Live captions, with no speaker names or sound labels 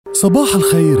صباح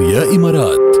الخير يا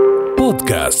إمارات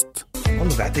بودكاست.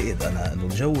 والله بعتقد أنا أنه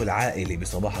الجو العائلي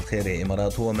بصباح الخير يا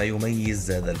إمارات هو ما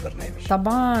يميز هذا البرنامج.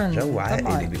 طبعا جو عائلي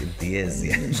طبعاً. بامتياز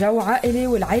يعني. جو عائلي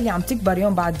والعائلة عم تكبر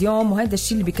يوم بعد يوم، وهذا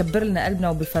الشيء اللي بيكبر لنا قلبنا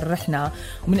وبيفرحنا.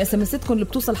 ومن اسمستكم اللي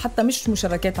بتوصل حتى مش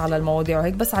مشاركات على المواضيع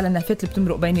وهيك، بس على النهفات اللي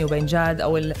بتمرق بيني وبين جاد،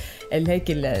 أو هيك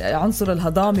العنصر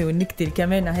الهضامي والنكتة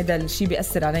كمان، هذا الشيء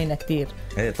بيأثر علينا كتير.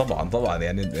 ايه طبعا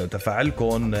يعني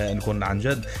تفاعلكم انكم عن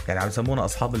جد يعني عم يسمونا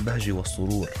اصحاب البهجه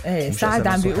والسرور. ايه سعد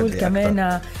عم بيقول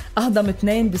كمان اهضم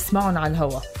 2 بسمعهم على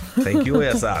الهوا. ثانك يو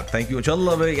يا سعد، ثانك يو. ان شاء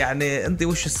الله يعني انت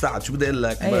وش السعد، شو بدي اقول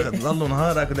لك، ضلوا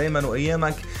نهارك دايما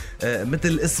وايامك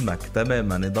مثل اسمك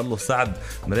تماما، يضلوا السعد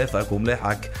مرافقك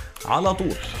وملاحقك على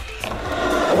طول.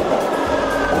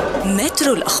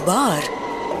 مترو الأخبار.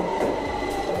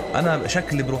 انا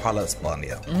شكلي بروح على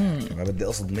اسبانيا، ما بدي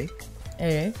اصدمك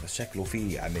ايه بس شكله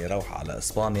في يعني روح على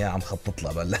اسبانيا عم خطط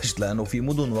لها، بلشت لانه في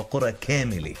مدن وقرى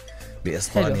كامله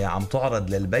باسبانيا عم تعرض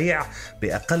للبيع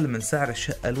باقل من سعر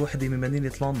الشقه الوحده من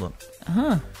مدينه لندن.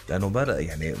 لانه برا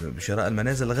يعني شراء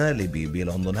المنازل غالي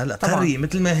بلندن. هلا قريه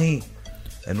مثل ما هي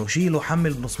انه شيله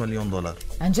حمل بنص $1,000,000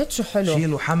 عن جد. شو حلو،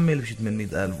 شيله حمل بشي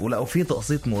 800,000. ولا وفي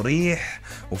تقسيط مريح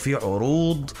وفي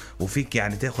عروض وفيك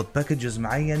يعني تاخد باكجز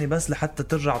معينة بس لحتى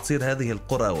ترجع تصير هذه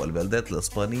القرى والبلدات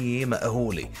الإسبانية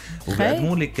مأهولة،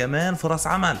 وبيقدموا لك كمان فرص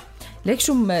عمل. ليك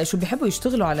شو بيحبوا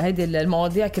يشتغلوا على هيدي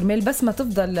المواضيع كرمال بس ما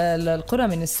تفضل القرى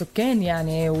من السكان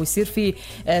يعني، ويصير في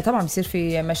طبعا بيصير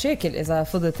في مشاكل إذا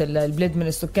فضت البلاد من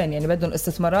السكان، يعني بدهم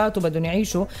استثمارات وبدهم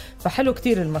يعيشوا. فحلو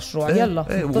كتير المشروع. يلا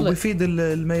وبيفيد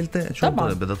الميلتين. شو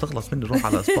بدها تخلص مني روح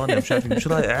على اسبانيا مش عارف مش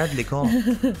رايق قاعد لك هون،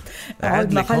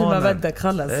 قاعد محل ما بدك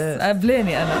خلص.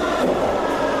 قبلاني أنا.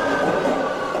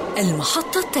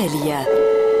 المحطة التالية.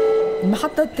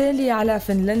 المحطة التالية على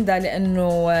فنلندا،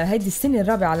 لأنه هيدي السنة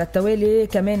الرابعة على التوالي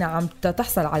كمان عم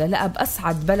تحصل على لقب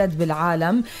أسعد بلد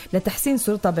بالعالم لتحسين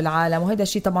صورتها بالعالم. وهذا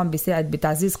الشيء طبعا بيساعد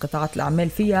بتعزيز قطاعات الأعمال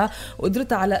فيها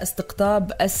وقدرتها على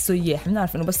استقطاب السياح.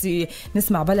 بنعرف إنه بس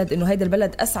نسمع بلد إنه هيدا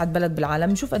البلد أسعد بلد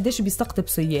بالعالم نشوف قديش بيستقطب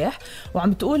سياح.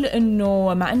 وعم بتقول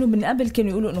إنه مع إنه من قبل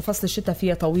كانوا يقولوا إنه فصل الشتاء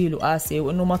فيها طويل وقاسي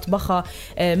وإنه مطبخها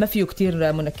ما فيه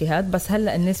كتير منكهات، بس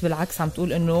هلأ الناس بالعكس عم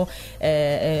تقول إنه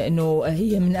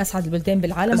هي من أسعد البلدان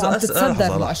بالعالم وعم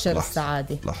تتصدر مؤشر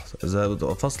السعادة. لحظة،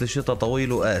 إذا فصل الشتاء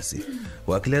طويل وقاسي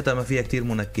وأكلاتها ما فيها كتير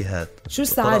منكهات، شو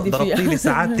السعادة فيها؟ ضربتي لي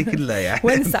سعادتي كلها يعني.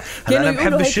 وين أنا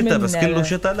بحب الشتاء بس كله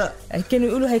شتاء لا. كانوا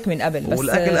يقولوا هيك من قبل، بس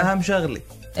والأكل أهم شغلة.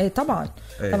 ايه طبعا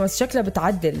طبعا شكلها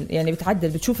بتعدل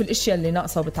بتشوف الاشياء اللي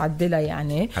ناقصه وبتعدلها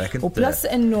يعني. وبلس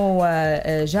انه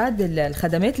جاد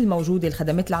الخدمات الموجوده،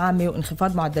 الخدمات العامه،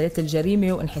 وانخفاض معدلات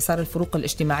الجريمه وانحسار الفروق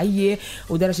الاجتماعيه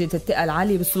ودرجه الثقه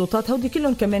العاليه بالسلطات، هودي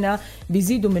كلهم كمان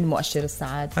بيزيدوا من مؤشر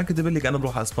السعاده. انا كنت بقول لك انا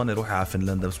بروح على اسبانيا روحي على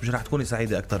فنلندا، بس مش رح تكوني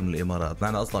سعيده اكثر من الامارات.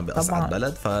 نحن اصلا باسعد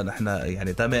بلد، فنحن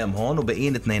يعني تمام هون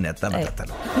وبقين اثنينات تمام.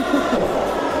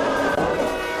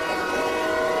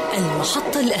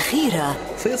 المحطة الأخيرة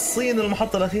في الصين.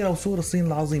 المحطة الأخيرة وسور الصين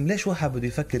العظيم. ليش واحد بده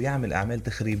يفكر يعمل أعمال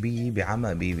تخريبية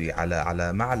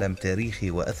على معلم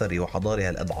تاريخي وأثري وحضاري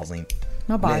هالقد عظيم؟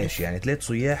 ما بعرف. ليش يعني 3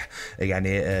 سياح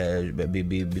يعني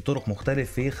بطرق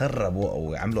مختلفة خربوا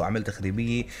أو عملوا أعمال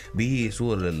تخريبية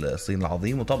بسور الصين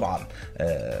العظيم. وطبعا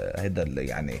هذا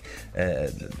يعني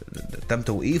تم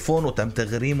توقيفهم وتم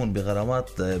تغريمهم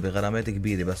بغرامات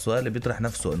كبيرة. بس السؤال اللي بيطرح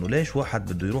نفسه إنه ليش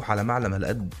واحد بده يروح على معلم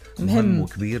هالقد مهم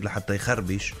وكبير لحتى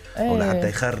يخربش أو لحتى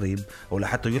يخرب أو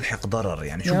لحتى يلحق ضرر؟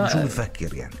 يعني شو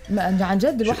بفكر يعني عن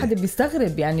جد الواحد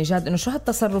بيستغرب يعني جاد إنه شو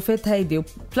هالتصرفات هيدي.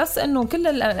 بلس إنه كل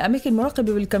الأماكن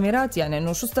مراقبة بالكاميرات، يعني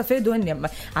إنه شو استفادوا هن؟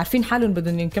 عارفين حالهم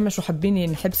بدهم ينكمشوا وحابين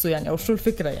ينحبسوا يعني، أو شو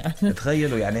الفكرة يعني؟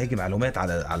 تخيلوا يعني هيك معلومات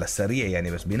على السريع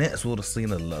يعني. بس بناء سور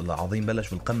الصين العظيم بلش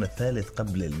في القرن الثالث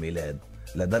قبل الميلاد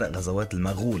لدرء غزوات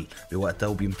المغول بوقتها،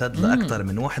 وبيمتد لأكثر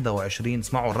من 21،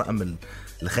 اسمعوا الرقم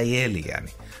الخيالي يعني،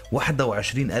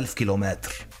 21,000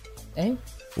 كيلومتر.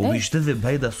 وبيجتذب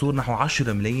هيدا السور نحو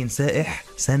 10 ملايين سائح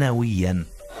سنويا.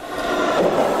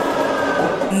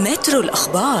 مترو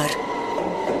الأخبار.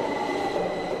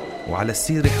 وعلى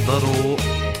السير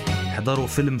احضروا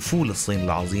فيلم فول الصين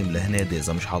العظيم لهنادي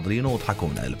إذا مش حاضرينه، وضحكوا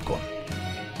من قلبكم.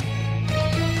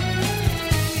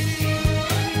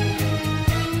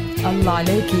 الله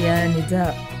عليك يا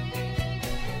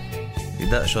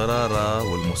نداء شرارة،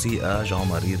 والموسيقى جان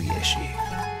ماري رياشي.